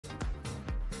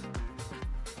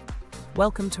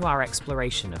Welcome to our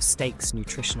exploration of steak's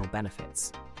nutritional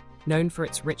benefits. Known for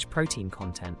its rich protein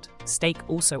content, steak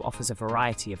also offers a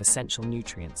variety of essential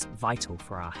nutrients vital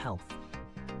for our health.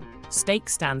 Steak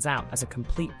stands out as a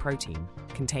complete protein,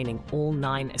 containing all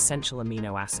 9 essential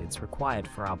amino acids required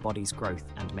for our body's growth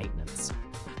and maintenance.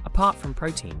 Apart from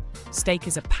protein, steak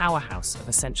is a powerhouse of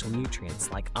essential nutrients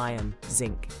like iron,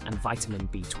 zinc, and vitamin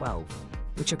B12,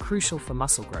 which are crucial for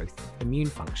muscle growth, immune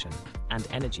function, and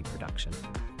energy production.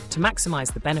 To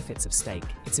maximize the benefits of steak,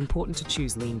 it's important to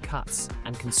choose lean cuts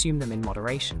and consume them in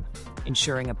moderation,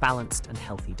 ensuring a balanced and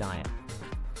healthy diet.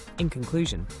 In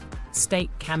conclusion, steak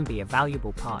can be a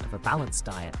valuable part of a balanced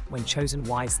diet when chosen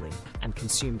wisely and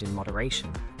consumed in moderation,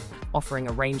 offering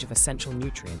a range of essential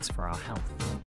nutrients for our health.